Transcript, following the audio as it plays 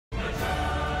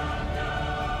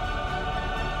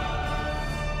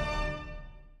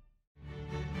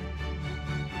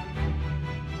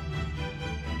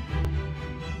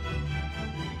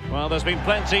Well, there's been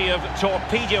plenty of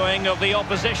torpedoing of the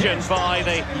opposition by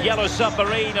the Yellow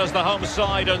Submarine, as the home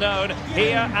side are known,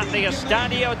 here at the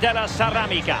Estadio de la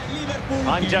Ceramica.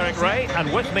 I'm Derek Ray,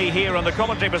 and with me here on the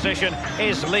commentary position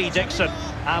is Lee Dixon.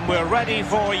 And we're ready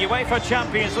for UEFA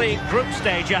Champions League group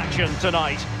stage action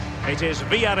tonight. It is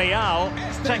Villarreal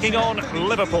taking on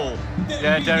Liverpool.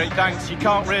 Yeah, Derek, thanks. You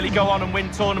can't really go on and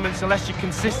win tournaments unless you're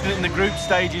consistent in the group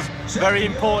stages. Very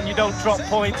important you don't drop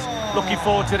points. Looking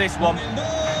forward to this one.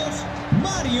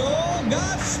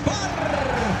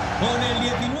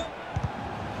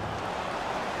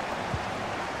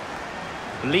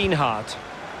 Lienhard.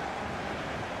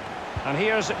 And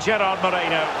here's Gerard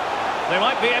Moreno. They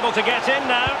might be able to get in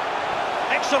now.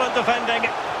 Excellent defending,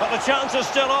 but the chance is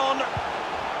still on.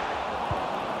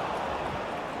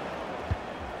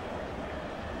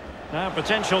 Now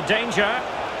potential danger.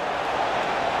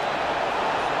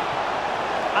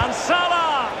 And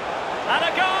Salah! And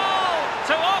a goal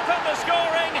to open the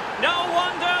scoring. No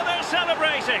wonder they're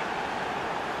celebrating.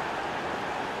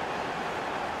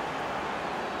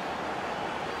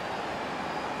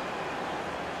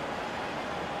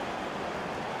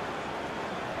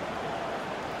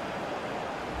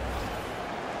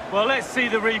 Well, let's see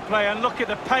the replay and look at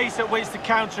the pace at which the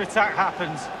counter-attack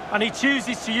happens. And he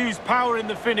chooses to use power in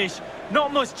the finish.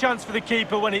 Not much chance for the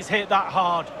keeper when it's hit that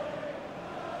hard.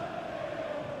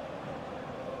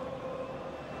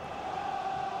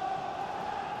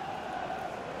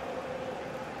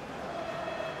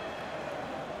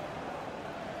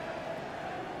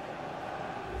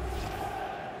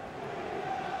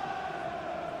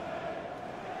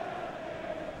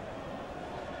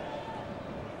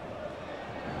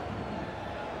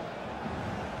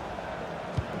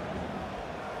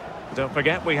 Don't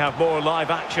forget, we have more live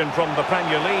action from the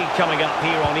Premier League coming up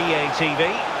here on EA TV.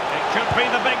 It could be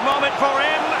the big moment for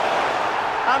him.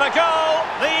 And a goal,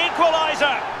 the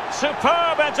equaliser.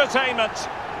 Superb entertainment.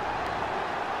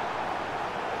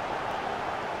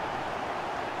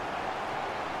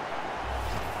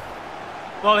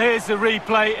 Well, here's the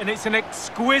replay, and it's an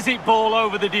exquisite ball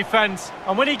over the defence.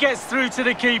 And when he gets through to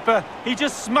the keeper, he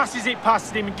just smashes it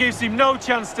past him and gives him no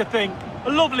chance to think. A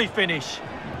lovely finish.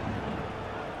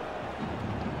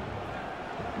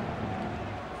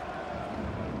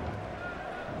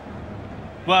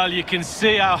 Well, you can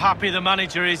see how happy the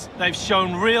manager is. They've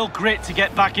shown real grit to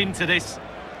get back into this.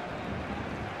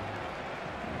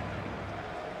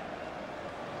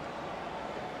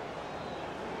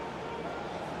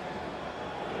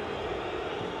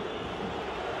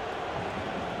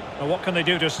 Well, what can they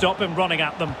do to stop him running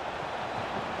at them?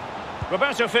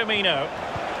 Roberto Firmino.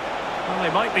 Well,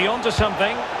 they might be onto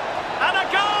something. And a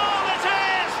goal it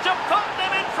is to put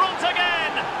them in front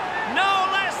again. No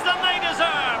less than they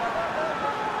deserve.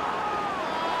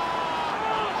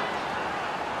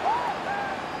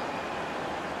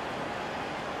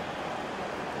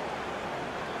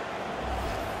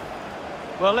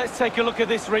 Well, let's take a look at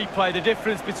this replay. The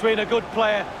difference between a good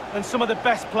player and some of the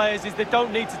best players is they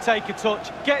don't need to take a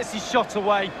touch. Gets his shot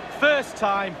away. First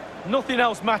time, nothing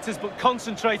else matters but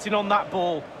concentrating on that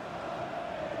ball.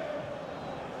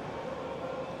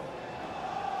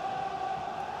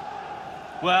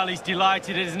 Well, he's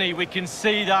delighted, isn't he? We can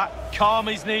see that. Calm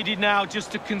is needed now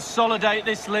just to consolidate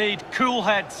this lead. Cool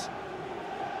heads.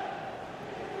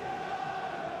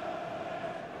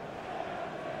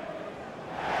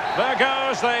 There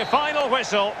goes the final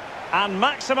whistle, and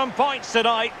maximum points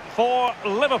tonight for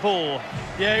Liverpool.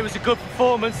 Yeah, it was a good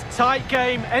performance. Tight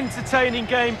game, entertaining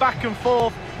game, back and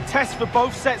forth. Test for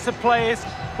both sets of players,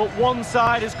 but one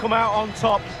side has come out on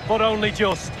top, but only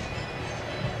just.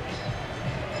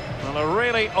 Well, a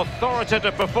really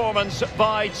authoritative performance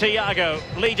by Thiago.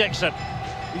 Lee Dixon.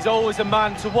 He's always a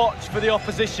man to watch for the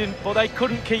opposition, but they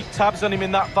couldn't keep tabs on him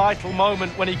in that vital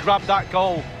moment when he grabbed that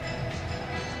goal.